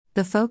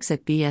The folks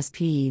at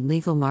BSPE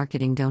Legal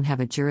Marketing don't have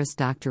a Juris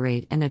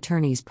Doctorate, and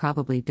attorneys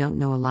probably don't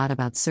know a lot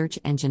about search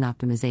engine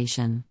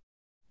optimization.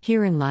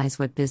 Herein lies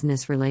what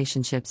business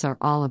relationships are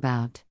all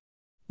about.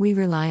 We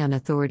rely on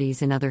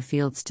authorities in other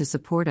fields to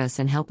support us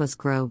and help us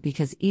grow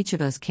because each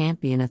of us can't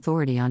be an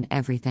authority on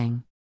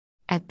everything.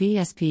 At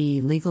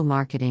BSPE Legal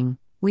Marketing,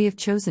 we have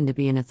chosen to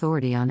be an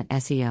authority on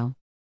SEO.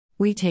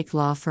 We take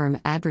law firm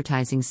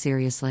advertising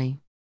seriously.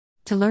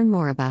 To learn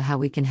more about how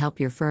we can help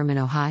your firm in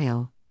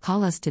Ohio,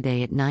 call us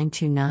today at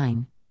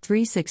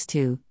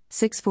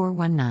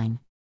 929-362-6419.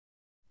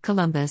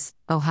 Columbus,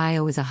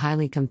 Ohio is a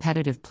highly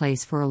competitive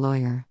place for a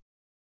lawyer.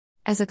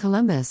 As a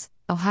Columbus,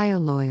 Ohio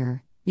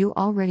lawyer, you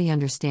already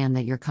understand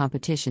that your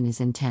competition is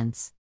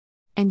intense.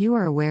 And you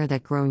are aware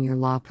that growing your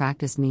law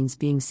practice means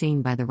being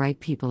seen by the right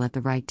people at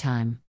the right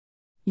time.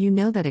 You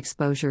know that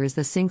exposure is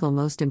the single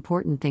most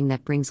important thing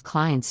that brings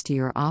clients to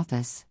your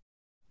office.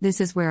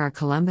 This is where our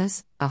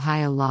Columbus,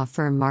 Ohio law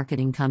firm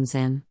marketing comes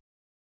in.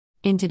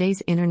 In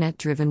today's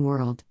internet-driven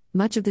world,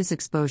 much of this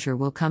exposure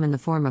will come in the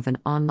form of an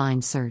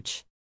online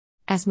search.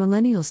 As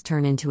millennials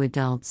turn into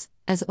adults,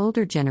 as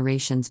older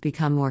generations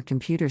become more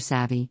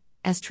computer-savvy,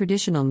 as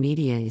traditional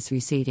media is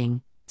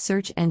receding,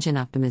 search engine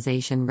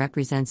optimization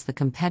represents the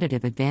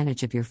competitive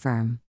advantage of your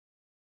firm.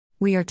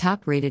 We are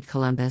top-rated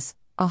Columbus,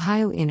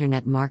 Ohio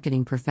internet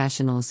marketing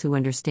professionals who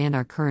understand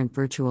our current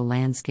virtual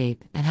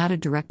landscape and how to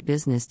direct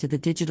business to the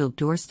digital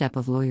doorstep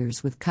of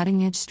lawyers with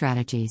cutting-edge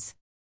strategies.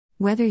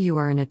 Whether you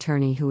are an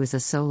attorney who is a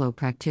solo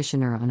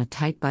practitioner on a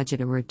tight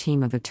budget or a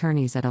team of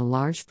attorneys at a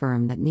large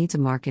firm that needs a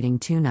marketing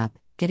tune-up,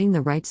 getting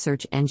the right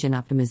search engine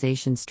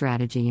optimization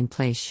strategy in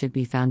place should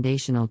be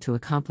foundational to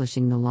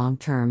accomplishing the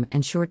long-term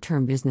and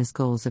short-term business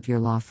goals of your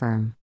law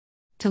firm.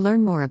 To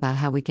learn more about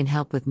how we can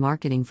help with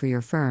marketing for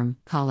your firm,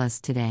 call us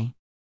today.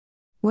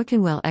 What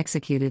can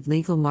well-executed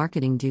legal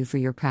marketing do for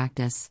your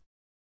practice?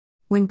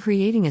 When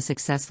creating a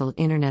successful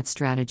internet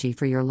strategy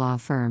for your law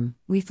firm,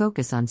 we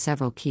focus on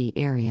several key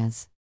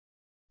areas.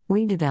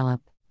 We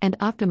develop and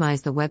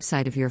optimize the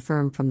website of your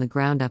firm from the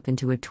ground up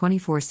into a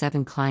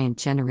 24/7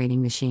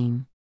 client-generating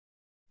machine.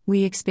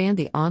 We expand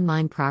the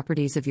online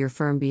properties of your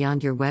firm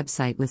beyond your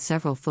website with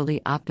several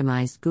fully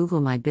optimized Google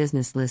My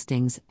Business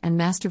listings and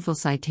masterful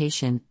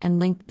citation and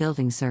link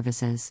building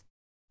services.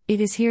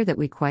 It is here that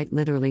we quite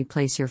literally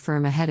place your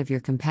firm ahead of your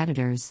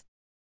competitors.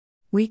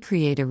 We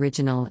create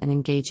original and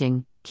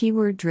engaging,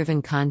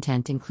 keyword-driven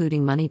content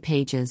including money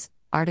pages,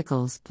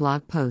 articles,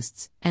 blog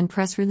posts, and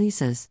press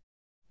releases.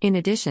 In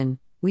addition,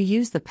 we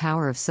use the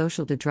power of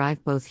social to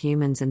drive both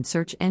humans and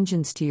search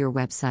engines to your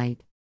website.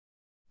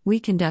 We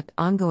conduct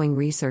ongoing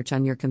research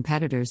on your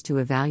competitors to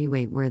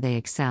evaluate where they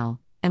excel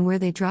and where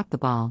they drop the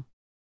ball.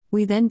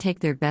 We then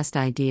take their best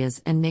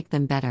ideas and make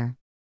them better.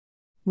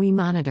 We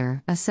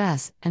monitor,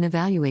 assess, and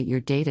evaluate your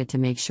data to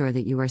make sure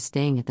that you are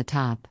staying at the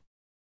top.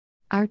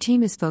 Our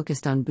team is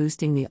focused on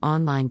boosting the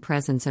online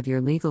presence of your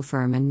legal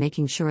firm and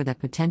making sure that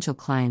potential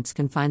clients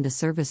can find the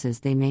services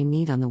they may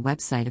need on the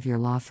website of your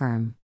law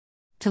firm.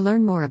 To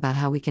learn more about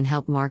how we can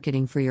help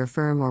marketing for your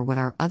firm or what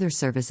our other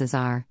services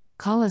are,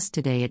 call us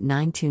today at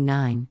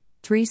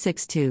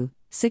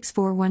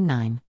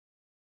 929-362-6419.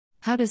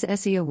 How does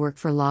SEO work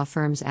for law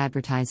firms'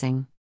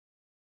 advertising?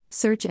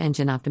 Search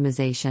engine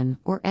optimization,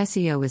 or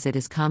SEO as it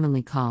is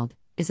commonly called,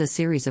 is a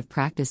series of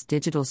practiced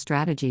digital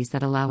strategies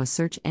that allow a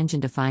search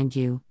engine to find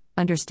you,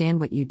 understand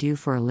what you do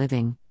for a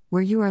living,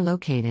 where you are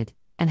located,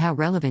 and how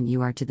relevant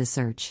you are to the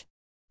search.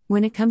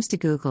 When it comes to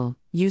Google,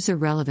 user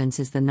relevance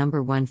is the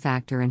number one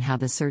factor in how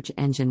the search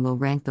engine will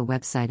rank the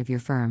website of your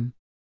firm.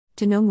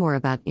 To know more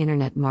about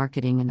internet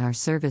marketing and our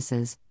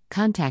services,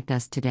 contact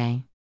us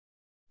today.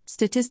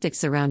 Statistics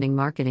surrounding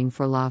marketing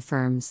for law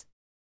firms.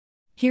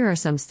 Here are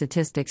some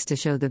statistics to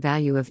show the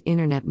value of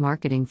internet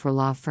marketing for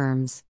law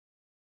firms.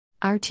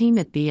 Our team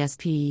at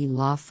BSPE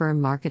Law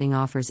Firm Marketing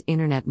offers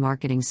internet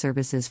marketing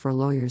services for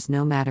lawyers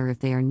no matter if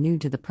they are new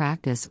to the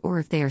practice or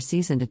if they are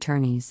seasoned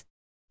attorneys.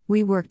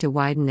 We work to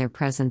widen their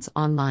presence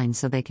online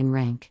so they can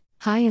rank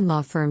high in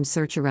law firm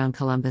search around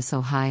Columbus,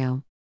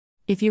 Ohio.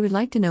 If you would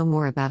like to know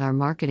more about our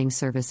marketing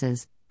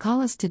services,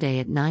 call us today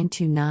at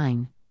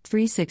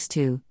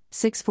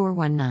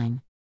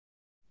 929-362-6419.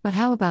 But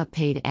how about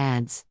paid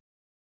ads?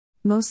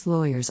 Most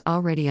lawyers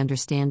already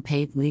understand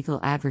paid legal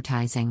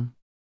advertising.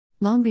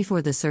 Long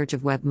before the surge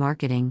of web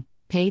marketing,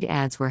 paid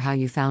ads were how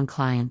you found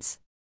clients.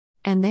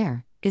 And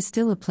there is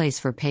still a place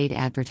for paid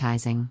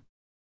advertising.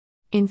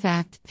 In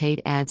fact,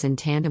 paid ads in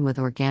tandem with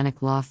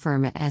organic law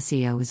firm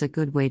SEO is a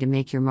good way to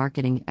make your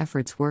marketing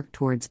efforts work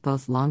towards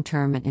both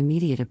long-term and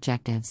immediate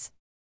objectives.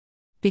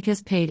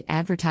 Because paid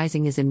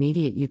advertising is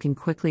immediate, you can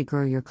quickly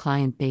grow your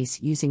client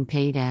base using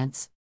paid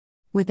ads.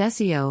 With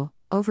SEO,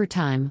 over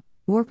time,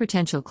 more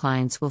potential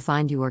clients will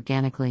find you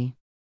organically.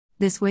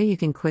 This way you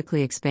can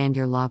quickly expand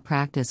your law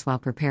practice while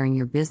preparing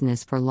your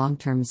business for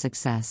long-term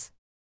success.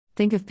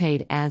 Think of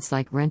paid ads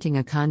like renting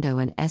a condo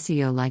and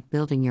SEO like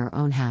building your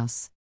own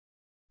house.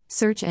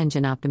 Search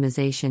engine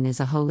optimization is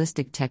a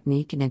holistic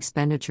technique and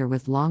expenditure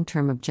with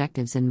long-term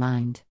objectives in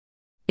mind.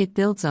 It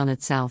builds on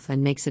itself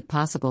and makes it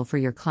possible for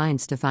your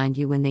clients to find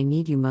you when they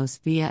need you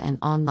most via an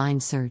online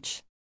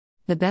search.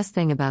 The best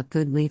thing about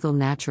good legal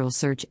natural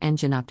search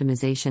engine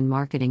optimization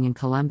marketing in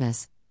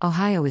Columbus,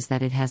 Ohio is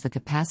that it has the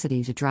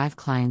capacity to drive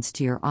clients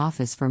to your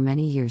office for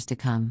many years to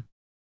come.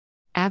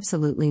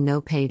 Absolutely no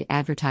paid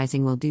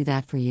advertising will do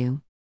that for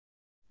you.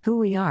 Who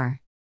we are.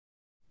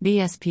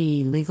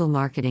 BSPE Legal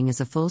Marketing is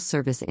a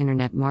full-service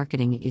internet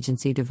marketing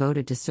agency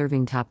devoted to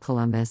serving top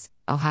Columbus,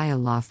 Ohio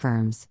law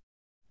firms.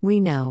 We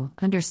know,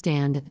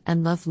 understand,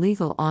 and love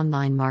legal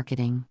online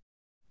marketing.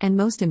 And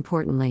most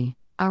importantly,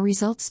 our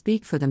results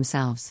speak for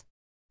themselves.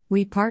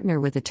 We partner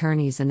with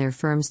attorneys and their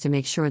firms to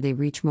make sure they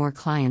reach more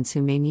clients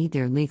who may need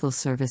their legal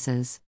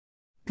services.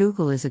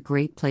 Google is a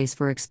great place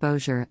for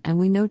exposure, and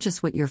we know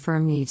just what your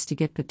firm needs to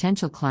get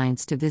potential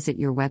clients to visit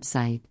your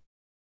website.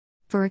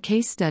 For a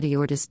case study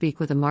or to speak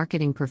with a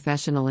marketing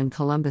professional in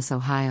Columbus,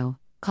 Ohio,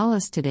 call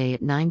us today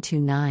at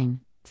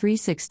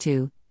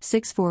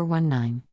 929-362-6419.